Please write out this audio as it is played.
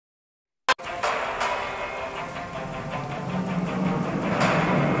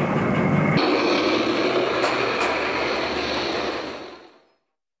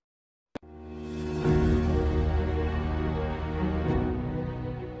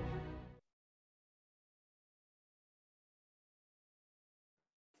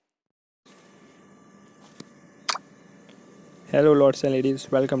Hello lords and ladies,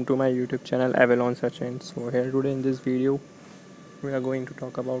 welcome to my YouTube channel Avalon Search. So here today in this video we are going to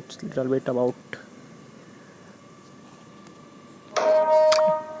talk about little bit about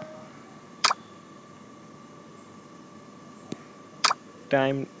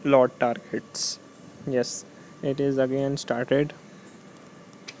time lot targets. Yes, it is again started.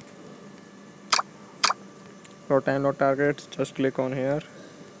 For time lot targets, just click on here.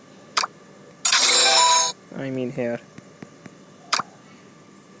 Here.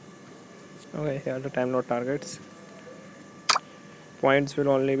 Okay, here are the time lot targets. Points will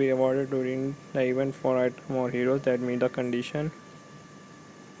only be awarded during the event for item or heroes that meet the condition.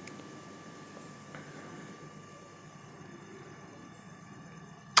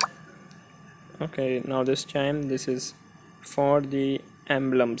 Okay, now this time this is for the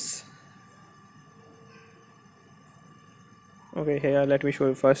emblems. Okay, here let me show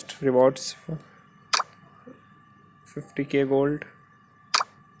you first rewards. 50k gold,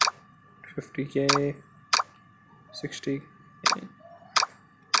 50k, 60,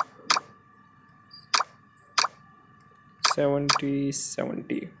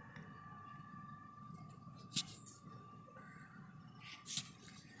 70.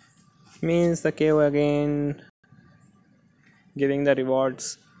 Means the KO again giving the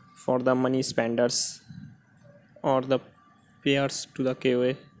rewards for the money spenders or the players to the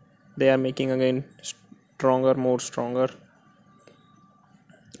KOA. They are making again stronger, more stronger,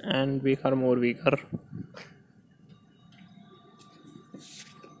 and weaker, more weaker.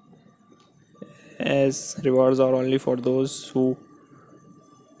 As rewards are only for those who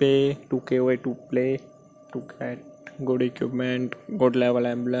pay to KOA to play, to get good equipment, good level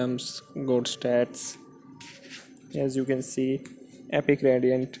emblems, good stats. As you can see, epic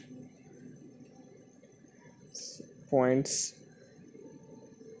radiant points.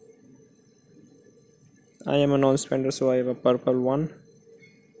 I am a non-spender, so I have a purple one.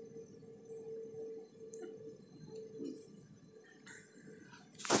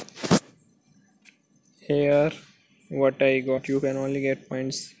 Here what I got, you can only get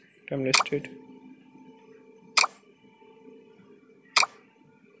points item listed.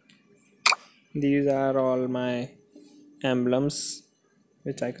 These are all my emblems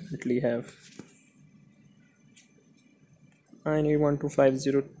which I currently have. I need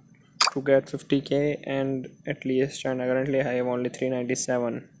 1250 to get 50k and at least, and currently I have only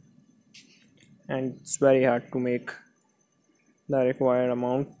 397, and it's very hard to make the required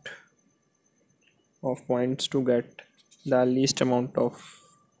amount of points to get the least amount of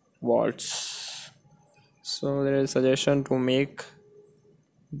vaults. So there is a suggestion to make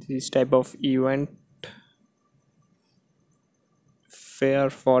this type of event fair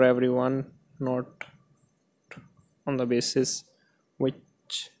for everyone, not on the basis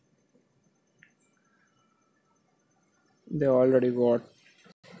which they already got.